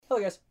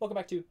Hello guys, welcome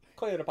back to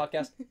Coyote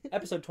Podcast,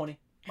 episode 20.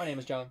 My name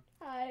is John.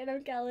 Hi, and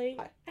I'm Kelly.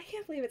 Hi. I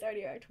can't believe it's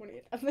already our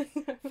 20th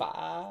episode.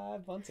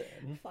 5 months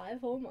in.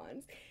 5 whole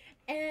months.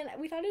 And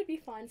we thought it'd be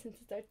fun since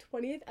it's our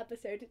 20th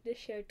episode to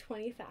share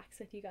 20 facts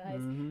with you guys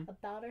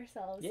about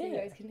ourselves so you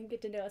guys can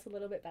get to know us a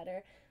little bit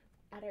better.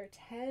 At our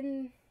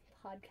 10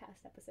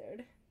 podcast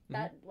episode,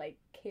 that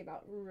came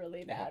out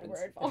really bad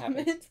word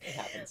vomit. It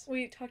happens.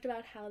 We talked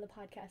about how the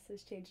podcast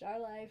has changed our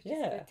life. Just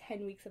the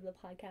 10 weeks of the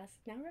podcast.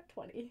 Now we're at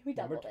 20. We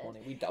doubled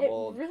it. We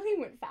doubled. It really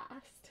went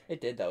fast.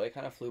 It did though. It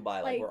kind of flew by.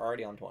 Like we're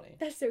already on 20.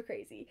 That's so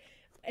crazy.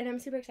 And I'm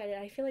super excited.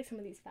 I feel like some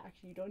of these facts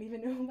you don't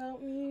even know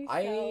about me. So...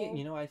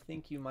 I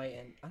think you might,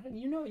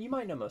 you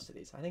might know most of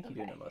these. I think you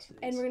do know most of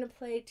these. And we're gonna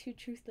play 2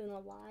 truths and a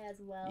lie as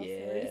well.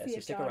 Yeah,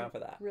 so stick around for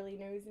that. Really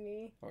knows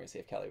me. We're gonna see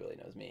if Kelly really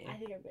knows me. I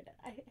think I'm good.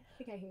 I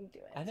think I can do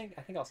it. I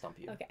think I'll stump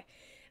you. Okay.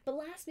 But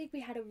last week we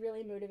had a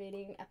really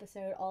motivating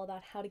episode all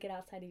about how to get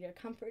outside of your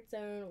comfort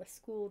zone with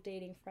school,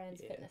 dating,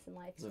 friends, fitness, and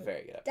life. It was a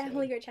very good episode.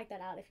 Definitely go check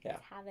that out if you guys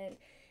haven't.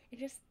 And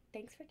just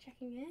thanks for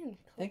checking in.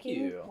 Thank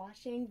you.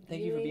 Watching,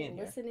 Thank you for being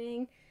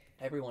listening.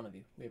 Here. Every one of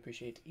you. We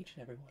appreciate each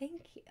and every one.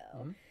 Thank you.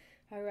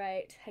 All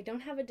right. I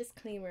don't have a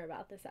disclaimer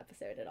about this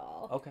episode at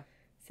all. Okay.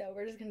 So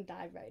we're just going to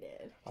dive right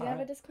in. Do you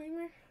have a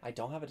disclaimer? I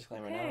don't have a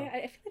disclaimer now.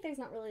 I feel like there's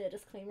not really a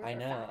disclaimer for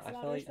facts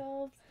about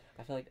ourselves.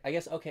 I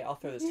guess, okay, I'll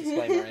throw this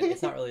disclaimer in.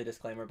 It's not really a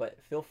disclaimer, but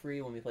feel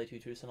free when we play 2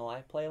 Truths and a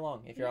Lie, play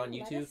along. If you're on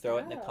YouTube, throw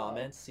it in the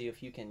comments, see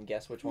if you can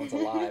guess which one's a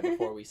lie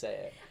before we say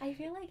it. I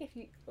feel like if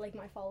you, like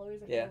my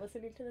followers, if they're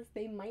listening to this,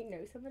 they might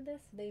know some of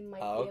this. They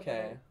might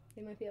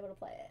be able to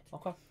play it.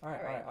 Okay. All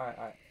right.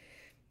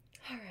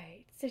 All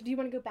right. So do you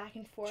want to go back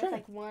and forth? Sure.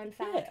 Like one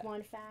fact,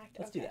 one fact?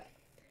 Let's do that.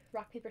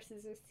 Rock, paper,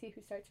 scissors, see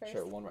who starts first?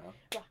 Sure, one round.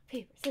 Rock,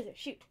 paper, scissors,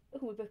 shoot.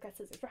 Ooh, we both got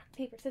scissors. Rock,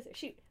 paper, scissors,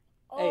 shoot.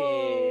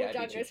 Hey,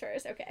 John goes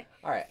first. Okay.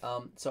 All right.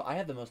 So I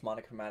have the most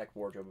monochromatic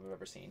wardrobe I've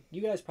ever seen.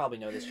 You guys probably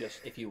know this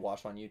just if you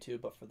watch on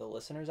YouTube, but for the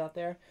listeners out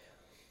there,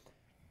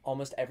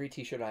 almost every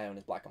T-shirt I own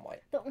is black and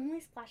white. The only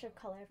splash of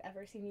color I've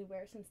ever seen you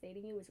wear since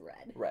dating you is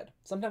red. Red.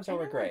 Sometimes I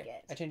wear gray.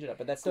 Like I change it up,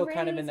 but that's still gray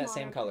kind of in that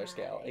same color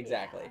scale.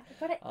 Exactly. Yeah.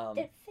 But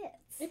it fits.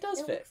 It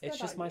does fit. It's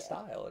just my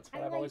style. It's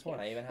what I've always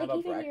worn. I even have a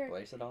black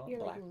bracelet on.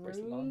 Your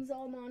room's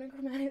all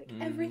monochromatic.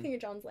 Everything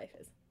in John's life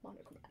is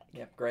monochromatic.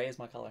 Yep, gray is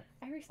my color.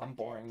 I respect I'm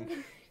boring.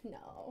 No.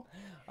 All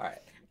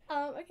right.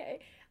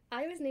 Okay.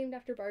 I was named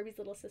after Barbie's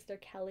little sister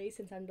Kelly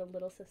since I'm the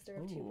little sister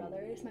of 2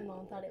 brothers. My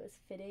mom thought it was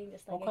fitting,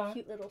 just like a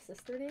cute little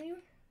sister name.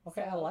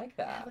 Okay, so I like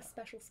that. I have a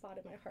special spot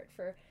in my heart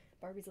for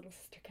Barbie's little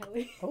sister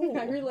Kelly. Oh.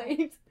 I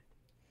relate.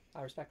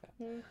 I respect that.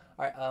 All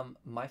right.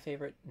 My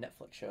favorite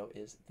Netflix show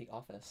is The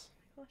Office.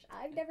 Gosh,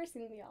 I've never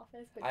seen The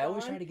Office, but I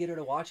always try to get her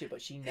to watch it,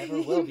 but she never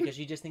will because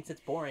she just thinks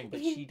it's boring. But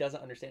she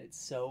doesn't understand. It's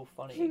so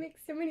funny. He makes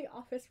so many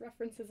Office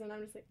references, and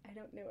I'm just like, I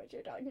don't know what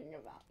you're talking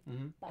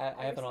about.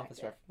 I have an Office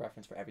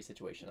reference for every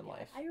situation in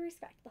life. I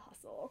respect the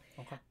hustle.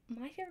 Okay.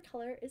 My favorite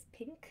color is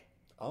pink.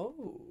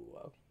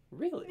 Oh,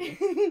 really?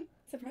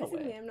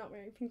 Surprisingly, No way. I'm not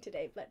wearing pink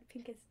today, but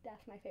pink is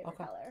definitely my favorite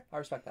color. I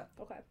respect that.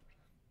 Okay.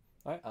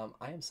 All right.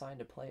 I am signed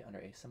to play under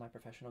a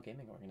semi-professional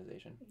gaming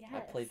organization. Yes. I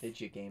play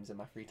video games in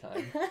my free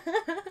time.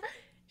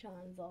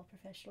 John's all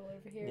professional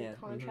over here, Yeah,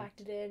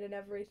 contracted in and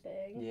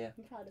everything. Yeah.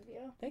 I'm proud of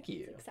you. Thank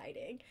you. It's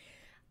exciting.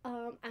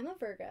 I'm a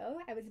Virgo.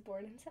 I was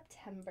born in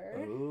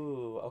September.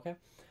 Ooh, okay.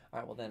 All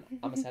right, well then,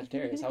 I'm a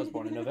Sagittarius. I was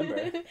born in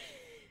November.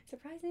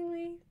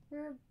 Surprisingly,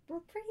 we're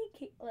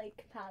pretty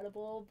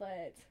compatible,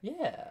 but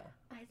Yeah.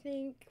 I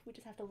think we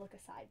just have to look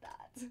aside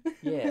that.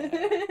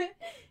 Yeah.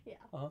 Yeah.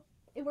 Uh-huh.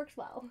 It works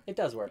well. It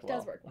does work well. It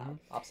does work well.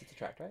 Opposites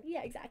attract, right?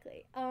 Yeah,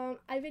 exactly.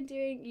 I've been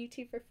doing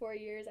YouTube for 4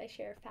 years. I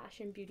share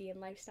fashion, beauty, and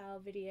lifestyle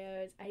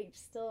videos. I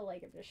still I'm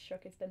just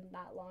shook. It's been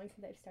that long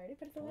since I've started,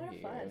 but it's a lot of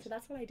fun. So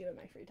that's what I do in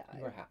my free time.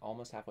 You were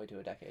almost halfway to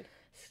a decade.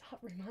 Stop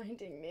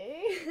reminding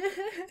me.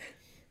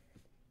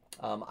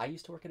 I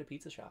used to work at a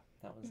pizza shop.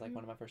 That was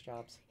one of my first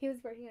jobs. He was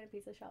working at a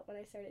pizza shop when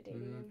I started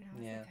dating him, and I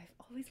was like,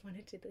 I've always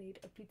wanted to date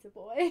a pizza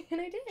boy, and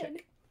I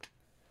did.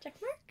 Check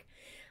mark.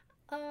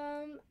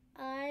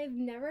 I've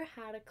never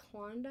had a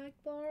Klondike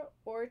bar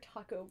or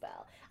Taco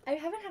Bell. I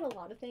haven't had a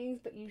lot of things,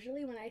 but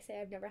usually when I say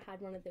I've never had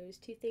one of those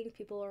 2 things,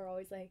 people are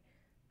always like,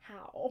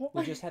 how?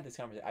 We just had this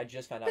conversation. I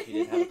just found out you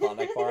didn't have a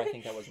Klondike bar. I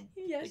think that was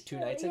 2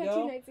 nights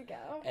ago. 2 nights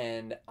ago.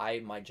 And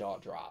my jaw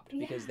dropped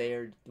because they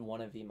are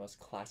one of the most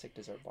classic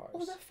dessert bars.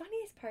 Well, the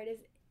funniest part is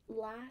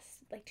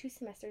last 2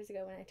 semesters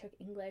ago when I took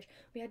English,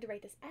 we had to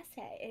write this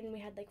essay, and we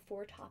had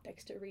 4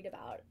 topics to read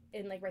about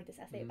and write this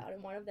essay about,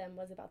 and one of them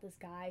was about this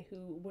guy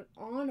who went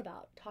on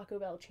about Taco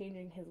Bell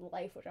changing his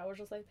life, which I was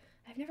just like,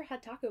 I've never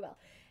had Taco Bell.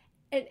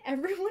 And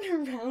everyone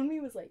around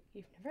me was like,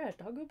 you've never had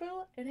Taco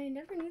Bell? And I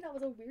never knew that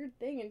was a weird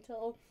thing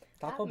until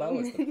Taco Bell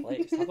is the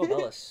place. Taco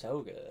Bell is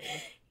so good.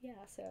 Yeah,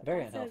 so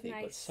very that's unhealthy, a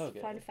nice, but so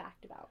good. Fun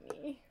fact about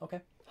me.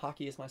 Okay,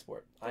 hockey is my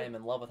sport. I am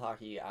in love with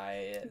hockey.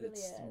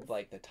 It's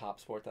the top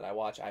sport that I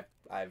watch.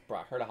 I've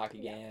brought her to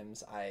hockey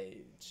games.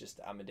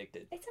 I'm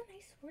addicted. It's a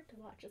nice sport to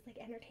watch. It's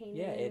entertaining.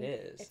 Yeah, it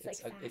is.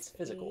 It's it's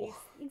physical.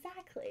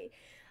 Exactly.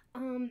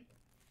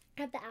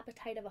 have the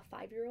appetite of a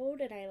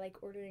 5-year-old, and I like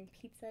ordering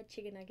pizza,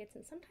 chicken nuggets,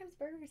 and sometimes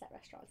burgers at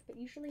restaurants, but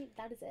usually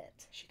that is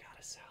it. She got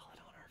a salad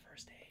on our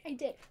first date. I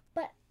did,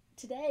 but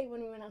today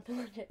when we went out to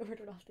lunch, I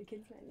ordered off the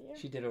kids menu.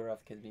 She did order off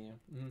the kids menu.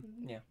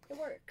 Mm-hmm. Yeah. It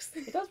works.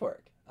 It does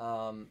work.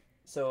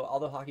 So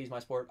although hockey is my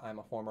sport, I'm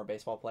a former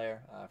baseball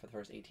player for the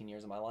first 18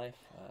 years of my life.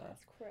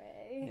 That's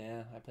cray.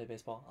 Yeah, I played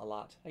baseball a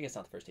lot. I guess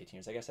not the first 18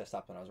 years. I guess I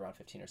stopped when I was around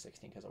 15 or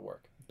 16 because of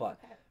work. But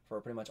for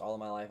pretty much all of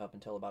my life up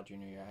until about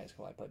junior year of high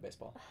school, I played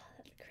baseball. Oh,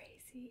 that's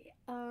crazy.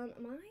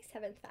 My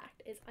 7th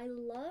fact is I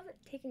love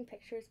taking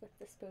pictures with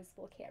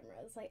disposable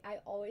cameras. Like, I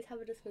always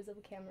have a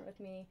disposable camera with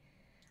me.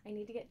 I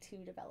need to get 2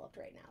 developed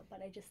right now,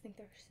 but I just think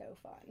they're so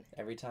fun.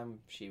 Every time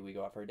we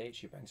go out for a date,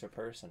 she brings her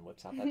purse and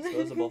whips out that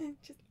disposable.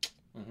 Just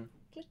mm-hmm.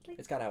 click, click.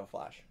 It's got to have a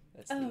flash.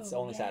 It's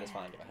only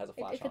satisfying if it has a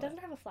flash if it doesn't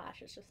have a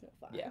flash, it's just no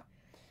fun. Yeah.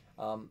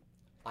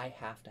 I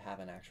have to have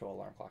an actual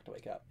alarm clock to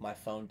wake up. My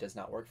phone does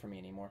not work for me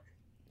anymore.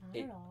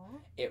 Not at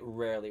all. It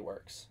rarely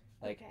works.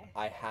 Like,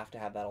 I have to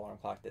have that alarm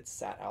clock that's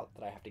sat out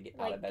that I have to get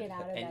out of bed.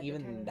 And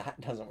even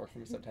that doesn't work for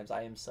me sometimes.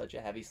 I am such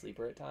a heavy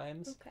sleeper at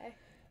times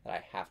that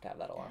I have to have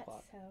that alarm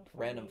clock. So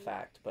random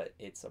fact, but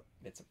it's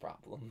a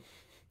problem.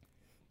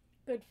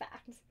 Good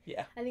fact.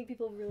 Yeah. I think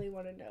people really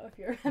want to know if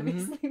you're a heavy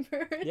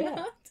sleeper or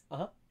not.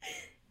 Uh-huh.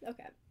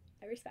 Okay.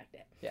 I respect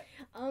it. Yeah.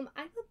 I'm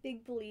a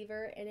big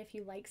believer in if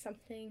you like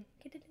something,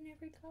 get it in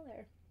every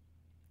color.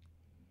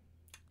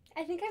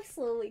 I think I've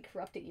slowly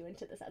corrupted you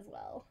into this as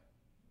well.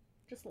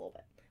 Just a little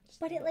bit.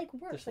 But it like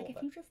works. Like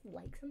if you just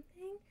like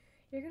something,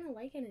 you're gonna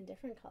like it in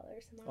different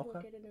colors. So might as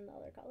well get it in the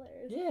other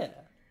colors.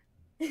 Yeah.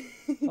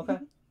 Okay.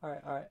 All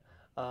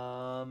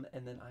right.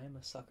 And then I am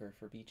a sucker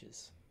for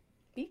beaches.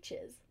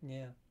 Beaches?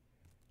 Yeah.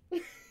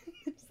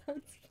 It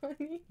sounds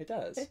funny. It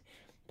does.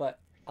 But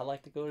I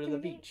like to go to the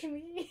beach. Can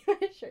we wear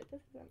a shirt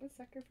that says I'm a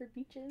sucker for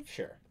beaches?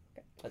 Sure.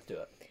 Okay. Let's do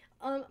it.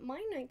 My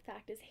 9th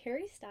fact is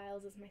Harry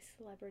Styles is my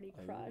celebrity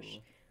crush.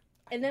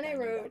 And then I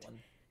wrote,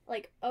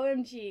 like,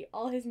 OMG,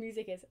 all his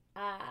music is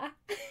ah.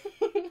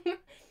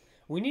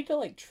 We need to,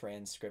 like,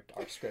 transcript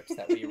our scripts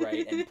that we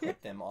write and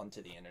put them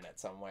onto the internet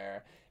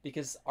somewhere.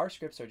 Because our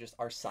scripts are just,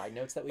 our side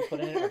notes that we put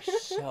in it are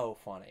so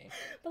funny.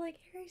 But, like,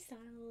 Harry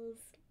Styles,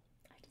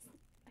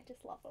 I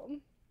just love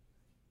him.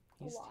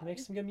 He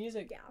makes some good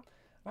music. Yeah.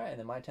 All right, and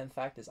then my 10th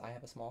fact is I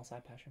have a small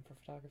side passion for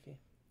photography.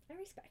 I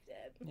respect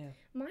it. Yeah.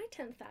 My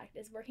 10th fact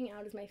is working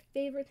out is my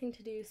favorite thing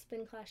to do.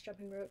 Spin class,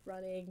 jumping rope,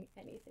 running,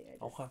 anything. I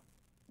just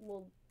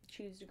will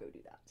choose to go do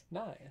that.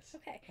 Nice.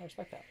 Okay. I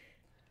respect that.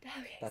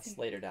 Okay. That's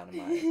later down in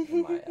my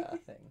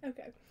thing.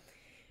 Okay.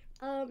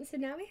 So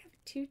now we have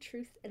 2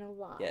 truths and a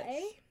lie.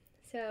 Yes.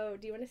 So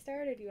do you want to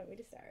start or do you want me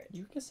to start?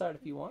 You can start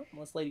if you want.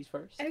 Let's ladies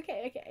first.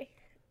 Okay.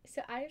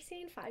 So I have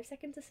seen 5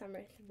 Seconds of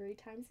Summer 3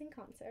 times in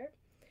concert.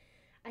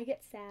 I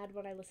get sad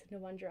when I listen to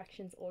One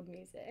Direction's old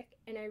music,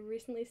 and I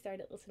recently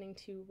started listening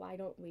to Why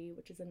Don't We,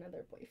 which is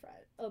another boy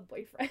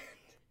band.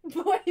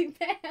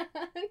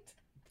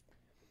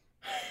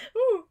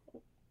 Ooh,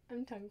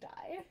 I'm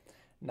tongue-tied.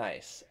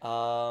 Nice.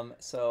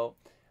 So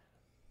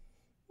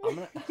I'm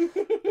gonna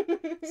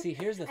see.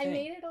 Here's the thing. I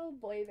made it all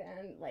boy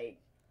band like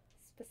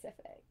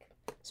specific.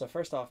 So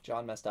first off,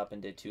 John messed up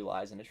and did 2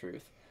 lies and a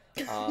truth.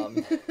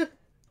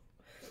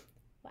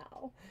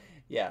 Wow.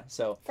 Yeah,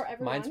 so for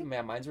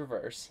everyone. mine's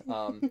reverse.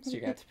 So you're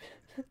gonna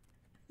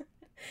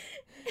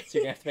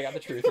have to pick out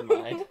the truth in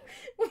mine.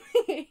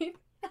 Wait,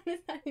 how does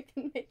that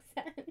even make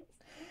sense?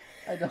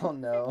 I don't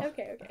know.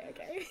 Okay.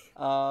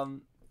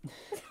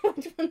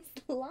 Which one's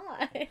the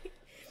lie?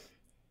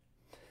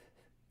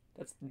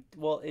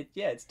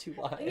 It's 2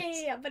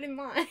 lies. Yeah, but in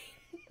mine.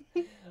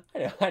 I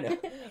know. I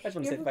just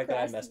want to say the fact that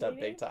I messed up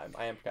big time.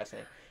 I am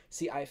procrastinating.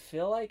 See, I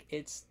feel like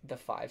it's the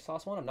 5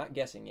 sauce one. I'm not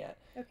guessing yet.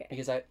 Okay.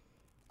 Because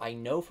I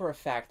know for a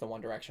fact the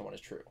One Direction one is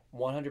true.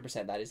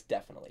 100%, that is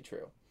definitely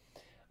true.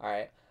 All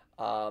right.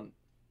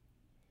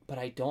 But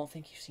I don't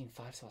think you've seen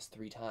 5 Sauce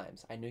 3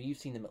 times. I know you've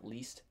seen them at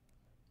least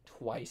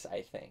twice,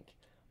 I think.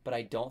 But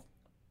I don't...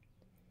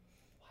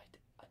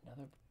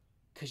 What?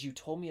 Because you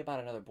told me about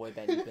another boy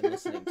band you've been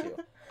listening to.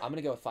 I'm going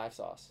to go with 5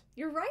 Sauce.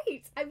 You're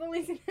right. I've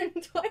only seen them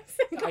twice.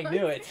 I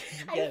knew it.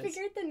 Yes. I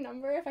figured the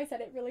number, if I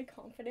said it really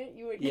confident,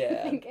 you would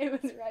think it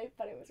was right,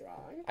 but it was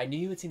wrong. I knew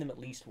you had seen them at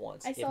least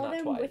once, if not twice.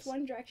 I saw them with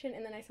One Direction,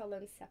 and then I saw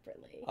them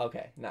separately.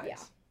 Okay, nice.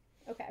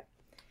 Yeah. Okay.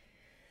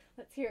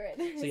 Let's hear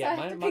it. So yeah, I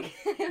have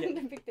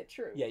to pick the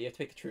truth. Yeah, you have to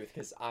pick the truth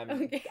because I'm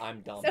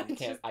dumb.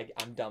 So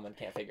I'm dumb and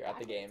can't figure out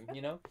the game.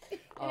 You know.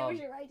 And it was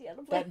your idea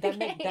to play the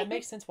game. That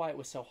makes sense why it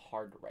was so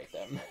hard to write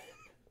them.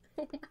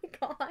 Oh my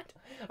god.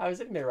 I was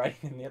sitting there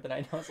writing them the other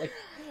night and I was like,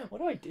 what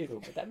do I do?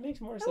 But that makes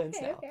more sense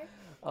now.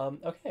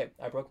 Okay.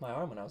 I broke my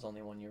arm when I was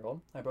only 1 year old.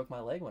 I broke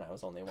my leg when I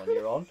was only 1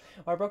 year old.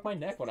 Or I broke my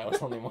neck when I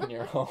was only 1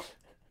 year old.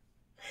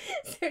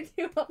 So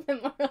 2 of them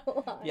are a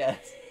lie.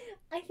 Yes.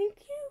 I think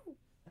you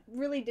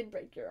really did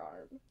break your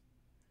arm.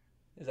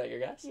 Is that your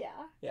guess? Yeah.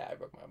 Yeah, I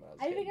broke mine when I was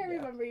a I kid. think I Yeah.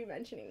 remember you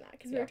mentioning that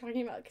because we Yeah. were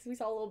talking about because we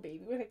saw a little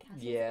baby with a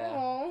cast. Yeah.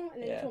 Aww,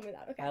 and then Yeah. you told me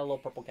that. I Okay. had a little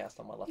purple cast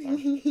on my left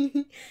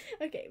arm.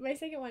 Okay, my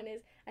second one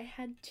is I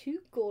had 2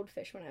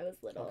 goldfish when I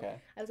was little.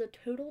 Okay. I was a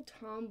total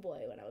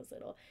tomboy when I was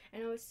little,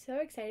 and I was so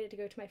excited to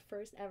go to my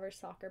first ever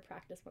soccer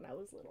practice when I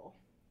was little.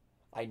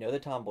 I know the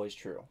tomboy's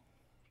true.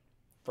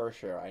 For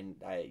sure.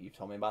 You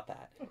told me about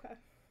that. Okay.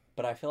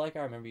 But I feel like I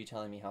remember you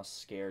telling me how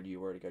scared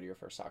you were to go to your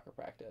first soccer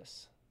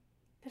practice.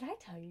 Did I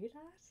tell you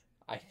that?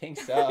 I think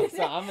so.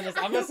 So I'm gonna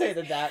say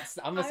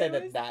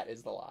I that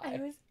is the lie. I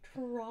was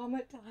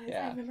traumatized.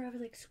 Yeah. I remember I was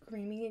like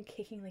screaming and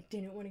kicking, like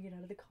didn't want to get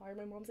out of the car.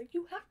 My mom's like,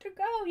 "You have to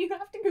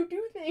go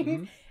do things,"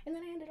 Mhm. and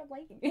then I ended up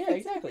liking it. Yeah,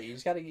 exactly. You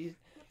just gotta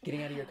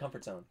getting out of your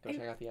comfort zone. Go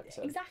check out the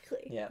episode.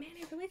 Exactly. Yeah. Man,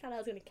 I really thought I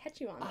was gonna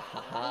catch you on that.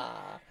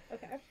 Aha.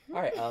 Okay.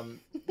 All right.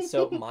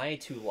 So my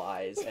 2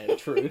 lies and a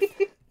truth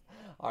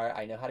are: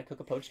 I know how to cook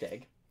a poached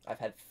egg. I've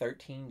had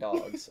 13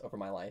 dogs over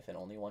my life and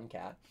only 1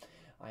 cat.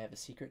 I have a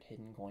secret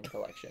hidden coin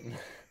collection.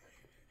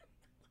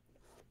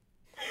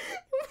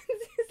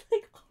 This is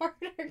like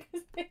harder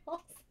because they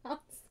all sound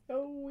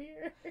so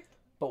weird.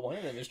 But one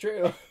of them is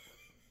true.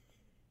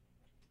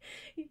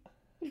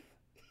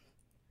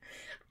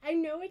 I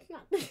know it's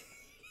not the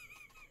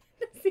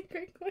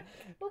secret coin.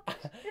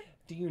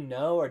 Do you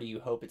know or do you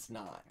hope it's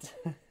not?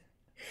 I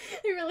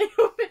really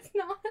hope it's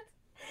not.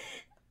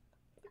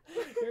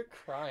 You're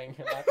crying.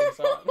 You're laughing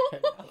so hard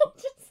right now. It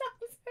just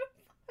sounds so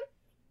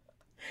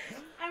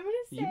fun. I'm gonna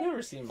say. You've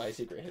never seen my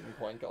secret hidden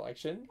coin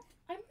collection.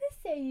 I'm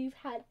gonna say you've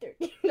had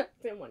 13 dogs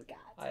and 1 cat.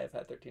 I have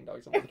had 13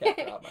 dogs and 1 cat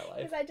throughout my life.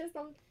 Because I just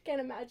can't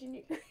imagine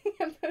you cooking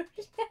a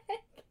poached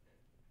egg.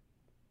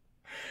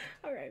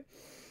 Alright.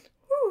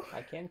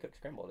 I can cook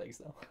scrambled eggs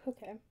though.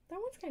 Okay. That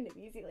one's kind of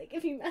easy. Like,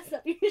 if you mess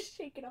up, you just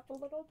shake it up a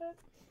little bit.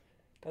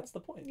 That's the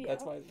point. Yeah.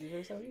 That's why these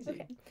are so easy.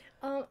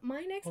 Okay.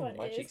 My next one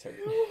my is... cheeks hurt.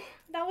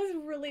 That was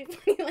really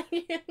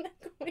funny.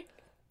 Like,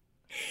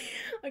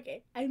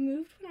 okay. I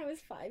moved when I was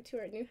 5 to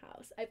our new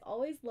house. I've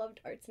always loved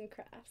arts and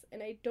crafts,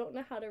 and I don't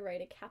know how to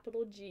write a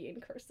capital G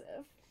in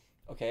cursive.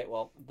 Okay,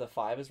 well, the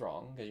 5 is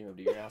wrong because you moved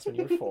to your house when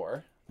you were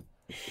 4.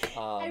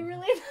 I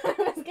really thought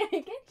I was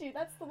gonna get you.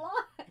 That's the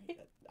lie.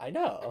 I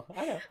know.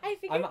 I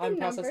figured I'm the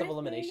process of number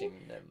elimination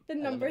thing, them. the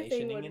number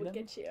thing eliminationing would them.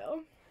 get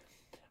you.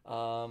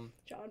 John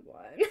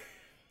won.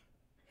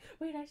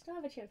 Wait, I still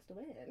have a chance to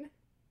win.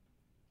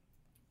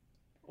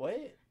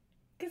 What?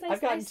 Because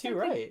I've gotten 2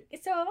 right.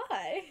 So have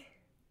I.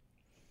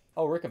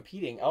 Oh, we're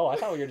competing. Oh, I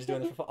thought we were just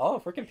doing this for fun. Oh,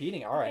 if we're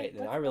competing, all right, Okay,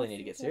 then I really need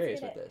to let's get serious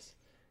get with it. this.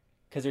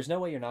 Because there's no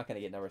way you're not going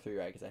to get number 3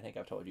 right, because I think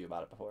I've told you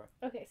about it before.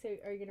 Okay, so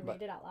are you gonna But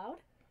read it out loud?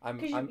 I'm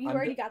Because you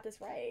already got this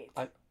right.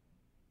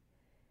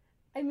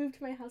 I moved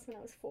to my house when I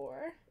was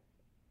 4.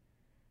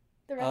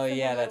 The rest Oh, of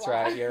yeah, them are that's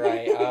right. lies. You're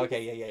right. Oh,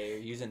 okay, yeah, you're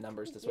using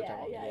numbers to switch Yeah, them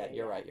on me. yeah, Yeah, yeah,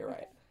 you're yeah. right, you're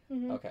right.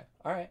 Mhm. Okay,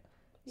 all right.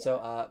 Yeah.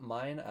 So,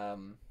 mine,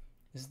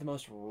 this is the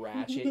most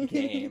ratchet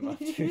game of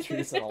 2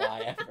 truths and a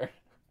lie ever.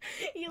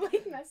 You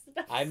like messed it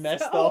up. I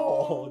messed so the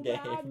whole game.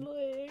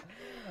 badly.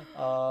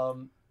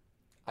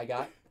 I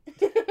got...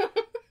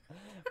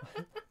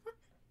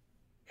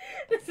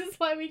 This is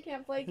why we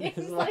can't play games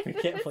This is why like we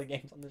this. can't play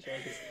games on the show.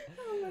 'Cause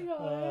Oh my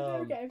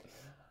god. Okay.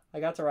 I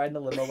got to ride in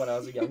the limo when I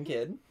was a young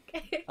kid.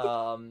 Okay.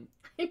 Um,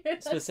 I know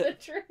that's specific-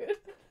 the truth.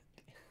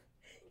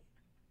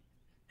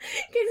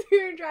 Because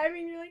we were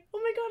driving, you're like, oh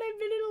my god, I've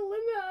been in a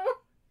limo.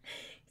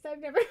 Because I've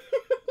never been in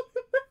a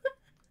limo.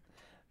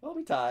 well,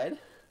 we tied.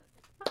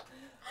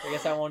 I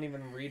guess I won't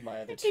even read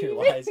my other Can 2 you-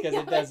 lies because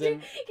Yeah, it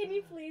doesn't. Can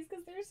you please?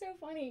 Because they're so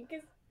funny.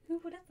 Because who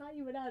would have thought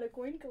you would add a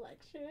coin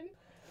collection?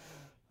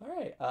 All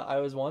right. I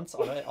was once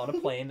on a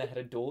plane that had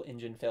a dual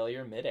engine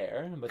failure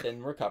midair, but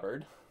then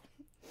recovered.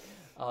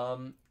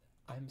 I'm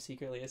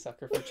secretly a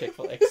sucker for chick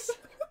flicks.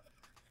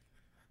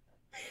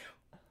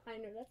 I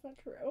know that's not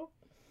true.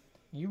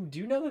 You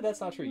do know that that's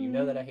not true. You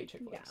know that I hate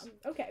chick Yeah. flicks.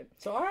 Okay.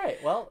 So all right.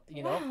 Well,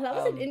 you know. Wow, that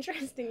was an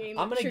interesting game.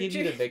 I'm gonna True, give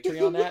you true. the victory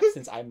on that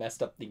since I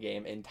messed up the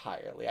game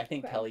entirely. I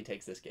think Okay. Kelly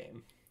takes this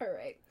game. All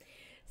right.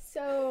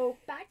 So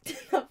back to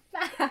the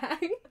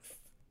facts.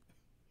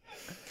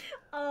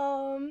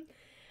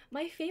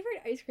 My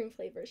favorite ice cream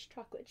flavor is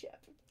chocolate chip.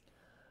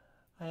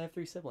 I have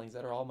 3 siblings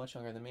that are all much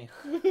younger than me.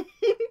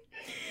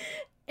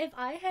 If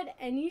I had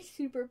any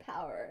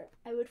superpower,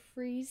 I would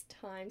freeze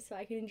time so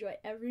I can enjoy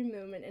every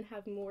moment and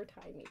have more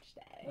time each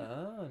day.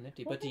 Oh,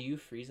 nifty. But do you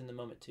freeze in the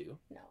moment too?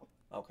 No.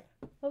 Okay.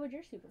 What would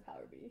your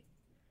superpower be?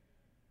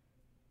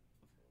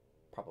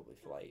 Probably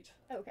flight.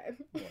 Okay.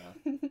 Yeah.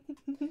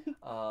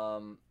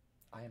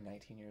 I am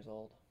 19 years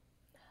old.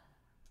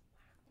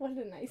 What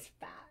a nice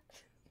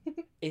fact.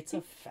 It's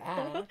a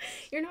fact.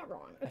 You're not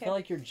wrong. I Okay. feel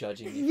like you're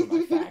judging me for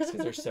my facts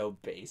because they're so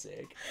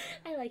basic.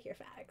 I like your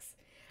facts.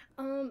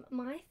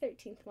 My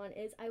 13th one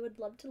is I would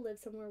love to live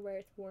somewhere where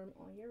it's warm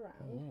all year round.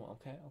 Oh,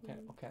 okay.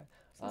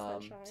 Some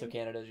sunshine. So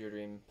Canada's your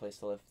dream place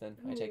to live then,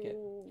 I take it.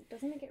 Ooh,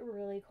 doesn't it get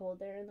really cold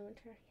there in the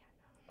winter?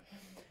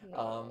 Yeah,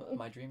 no.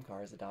 My dream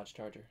car is a Dodge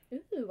Charger.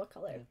 Ooh, what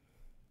color? Yeah.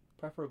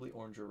 Preferably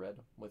orange or red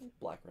with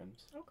black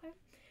rims. Okay.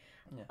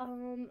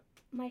 Yeah.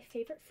 My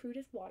favorite fruit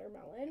is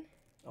watermelon.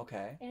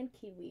 Okay. and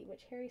Kiwi,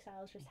 which Harry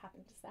Styles just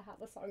happens to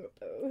have a song of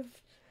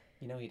both.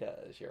 You know he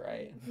does. You're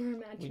right. We're a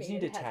match We just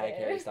made need in to tag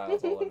heaven. Harry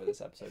Styles all over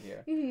this episode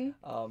here. Mhm.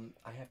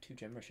 I have 2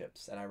 gym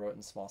memberships, and I wrote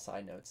in small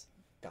side notes,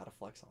 gotta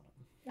flex on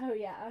them. Oh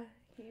yeah,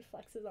 he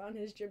flexes on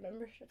his gym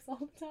memberships all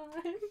the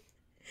time.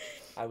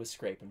 I was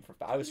scraping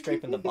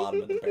the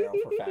bottom of the barrel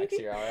for facts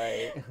here,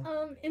 alright?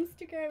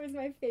 Instagram is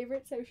my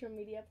favorite social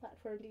media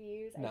platform to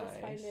use. I just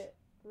find Nice. it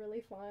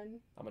really fun.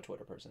 I'm a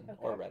Twitter person, Okay.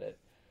 or Reddit.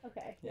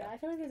 Okay. Yeah. Yeah, I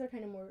feel like those are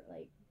kind of more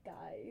like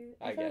guys.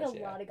 I feel guess, like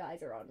a yeah. lot of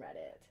guys are on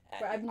Reddit.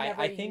 Where I've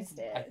never I think, used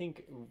it. I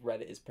think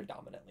Reddit is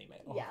predominantly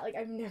male. Yeah, like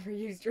I've never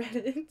used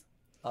Reddit.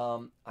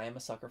 I am a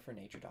sucker for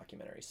nature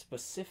documentaries,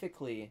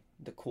 specifically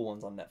the cool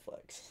ones on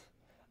Netflix.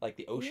 Like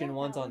the ocean Yeah.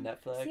 ones on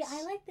Netflix. See,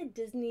 I like the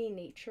Disney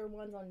nature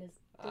ones on Disney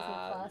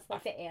Plus,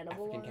 like the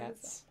animal African ones.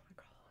 cats. Oh my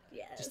god,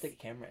 yes. Just the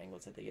camera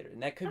angles that they get.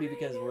 And that could be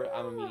because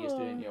I'm a media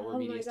student, you know, we're Oh my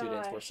media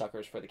students, we're gosh.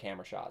 suckers for the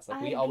camera shots.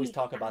 Like, we I'd always be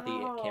talk about the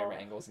camera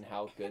out. angles and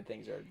how good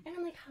things are. And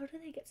I'm like, how do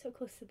they get so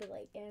close to the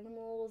like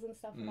animals and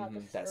stuff without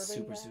disturbing That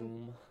super them?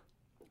 zoom.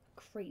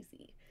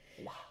 Crazy.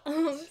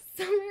 Wow.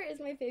 Summer is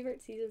my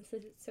favorite season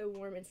since it's so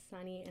warm and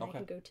sunny, and Okay. I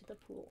can go to the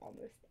pool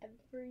almost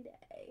every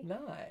day. Nice.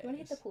 You want to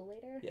hit the pool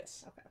later?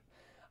 Yes. Okay.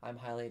 I'm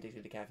highly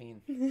addicted to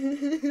caffeine.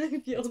 I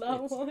feel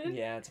that one.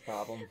 Yeah, it's a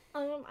problem.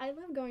 I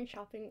love going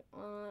shopping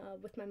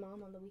with my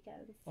mom on the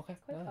weekends. Okay,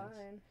 It's quite nice.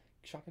 fun.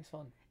 Shopping's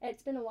fun.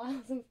 It's been a while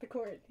since the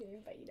quarantine,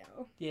 but you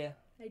know, Yeah.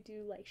 I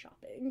do like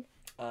shopping.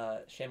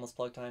 Shameless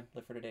plug time.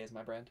 Live for Today is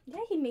my brand.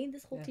 Yeah, he made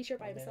this whole Yeah, t-shirt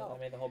by I himself.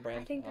 made the whole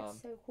brand. I think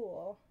that's so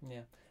cool.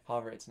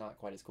 However, it's not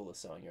quite as cool as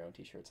sewing your own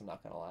t-shirts. I'm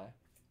not gonna lie.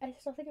 I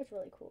still think it's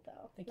really cool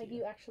though. Thank like you.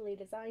 you actually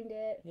designed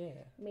it,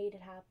 Yeah. made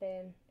it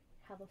happen,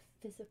 have a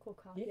physical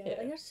copy of it. Yeah.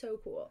 Like that's so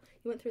cool.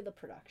 You went through the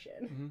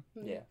production.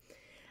 Mm-hmm. Yeah.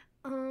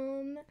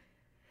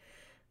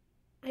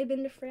 I've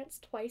been to France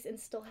twice and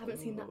still haven't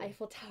seen the Ooh.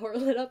 Eiffel Tower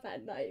lit up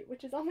at night,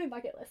 which is on my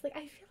bucket list. Like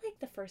I feel like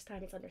the first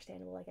time it's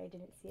understandable, like I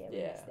didn't see it, we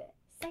Yeah. missed it.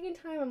 Second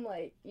time I'm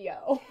like,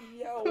 yo,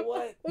 Yo,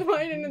 what?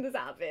 why didn't this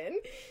happen?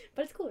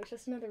 But it's cool. It's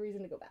just another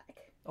reason to go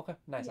back. Okay.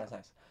 Nice. Yeah.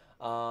 Nice.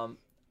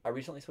 I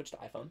recently switched to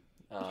iPhone.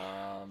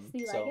 Do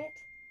you so like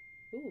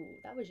it? Ooh,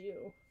 that was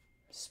you.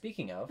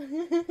 speaking of,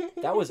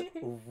 that was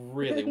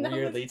really That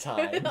weirdly was-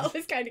 timed. That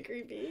was kind of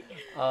creepy.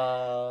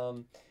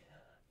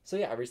 So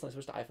yeah, I recently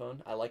switched to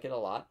iPhone. I like it a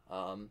lot.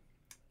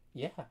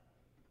 Yeah.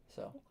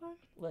 So Okay.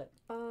 lit.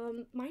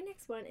 My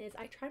next one is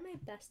I try my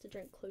best to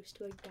drink close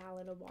to a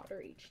gallon of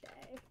water each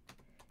day.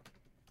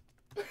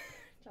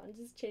 John's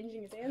just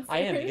changing his answer. I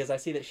am, because I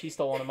see that she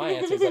stole one of my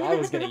answers that I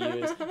was gonna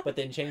use, but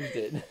then changed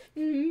it.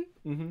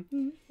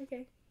 Mm-hmm.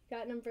 Okay.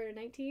 Got number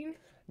 19.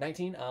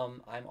 19.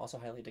 I'm also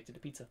highly addicted to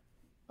pizza.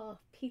 Oh,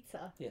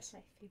 pizza. Yes.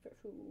 My favorite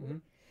food.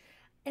 Mhm.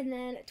 And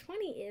then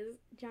 20 is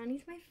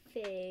Johnny's my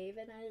fave,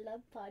 and I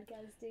love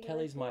podcasting.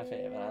 Kelly's with my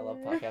fave, and I love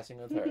her. podcasting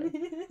with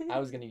her. I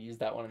was gonna use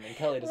that one, and then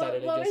Kelly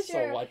decided What to was just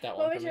your- wipe that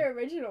one What from was me. your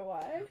original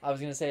one? I was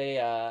gonna say,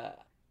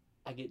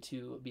 I get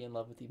to be in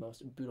love with the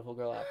most beautiful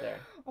girl out there.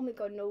 Oh my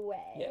god, no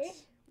way.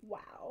 Yes.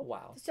 Wow.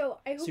 Wow. So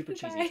I hope Super you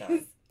cheesy guys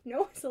time.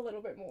 know us a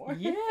little bit more.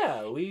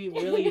 Yeah, we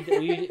really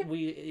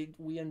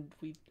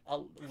we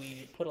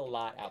put a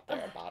lot out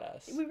there about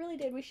us. We really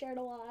did. We shared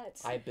a lot.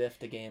 I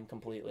biffed the game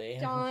completely.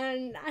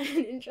 John had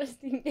an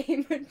interesting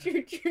game of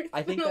true truth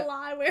I think and a that-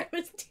 lie where it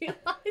was 2 lies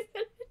and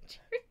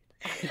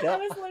a truth. I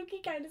was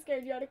low-key kind of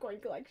scared you had a coin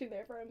collection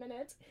there for a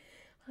minute.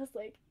 I was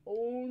like,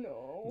 oh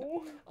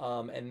no.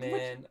 And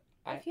then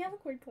If you have a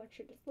coin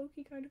collection, it's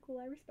low-key kind of cool.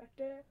 I respect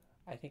it.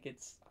 I think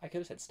I could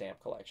have said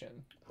stamp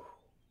collection.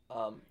 I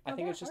Now, think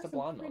there it was just are a some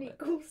blonde pretty moment.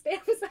 cool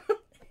stamps out there.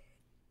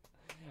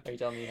 Are you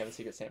telling me you have a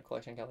secret stamp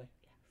collection, Kelly?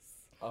 Yes.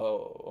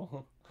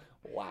 Oh,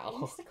 I wow.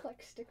 used to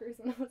collect stickers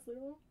when I was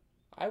little.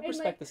 I and,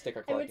 respect like, the sticker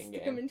I would collecting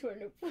stick them game. into a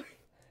notebook.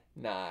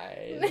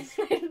 Nice.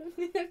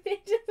 The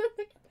pages of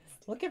the-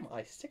 Look at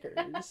my stickers.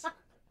 I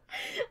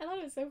thought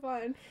it was so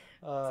fun.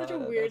 Such a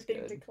That weird was thing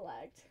good. to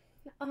collect.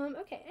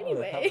 Okay, Oh,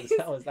 anyways.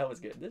 that was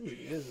good. This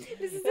is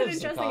This is this an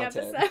is some interesting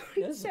content. episode.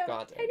 This is So, some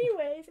content.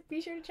 anyways,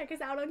 be sure to check us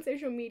out on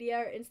social media.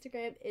 Our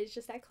Instagram is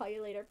just at Call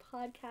You Later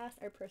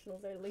Podcast. Our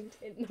personals are linked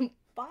in the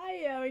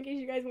bio in case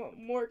you guys want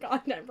more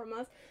content from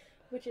us,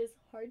 which is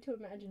hard to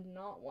imagine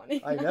not wanting.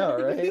 I know,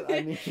 that. right?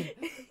 I mean,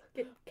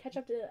 catch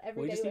up to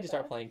every we day just need to with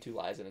start us. playing 2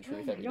 lies and a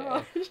truth Oh every my day.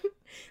 gosh.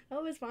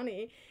 That was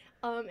funny.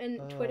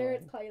 And Twitter,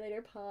 it's Call You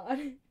Later Pod.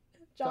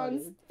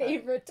 John's Pod.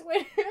 favorite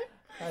Twitter.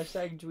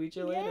 Hashtag tweet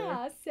you later.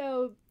 Yeah,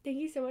 so thank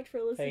you so much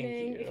for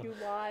listening. you. If you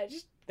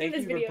watched, Thank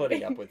this you for video putting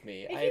thing. up with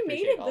me. if I you made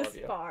appreciate it all this of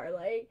you. far,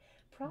 like,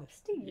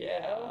 props to you.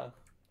 Yeah.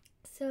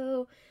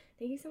 So,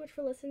 thank you so much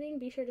for listening.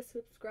 Be sure to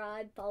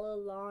subscribe, follow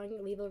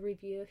along, leave a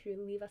review. If you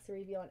leave us a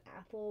review on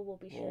Apple, we'll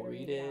be sure We'll to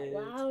read read it it.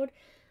 out loud.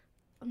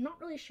 I'm not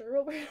really sure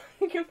what we're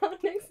talking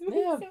about next week,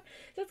 Yeah. so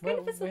it's kind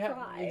of a We have-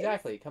 surprise.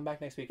 exactly. Come back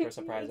next week for a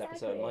surprise Exactly.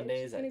 episode. It's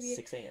Mondays just gonna at be-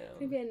 6 It's gonna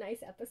a.m. be a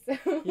nice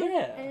episode.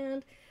 Yeah.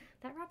 And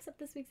that wraps up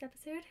this week's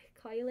episode.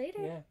 Call you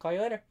later. Yeah. Call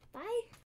you later. Bye.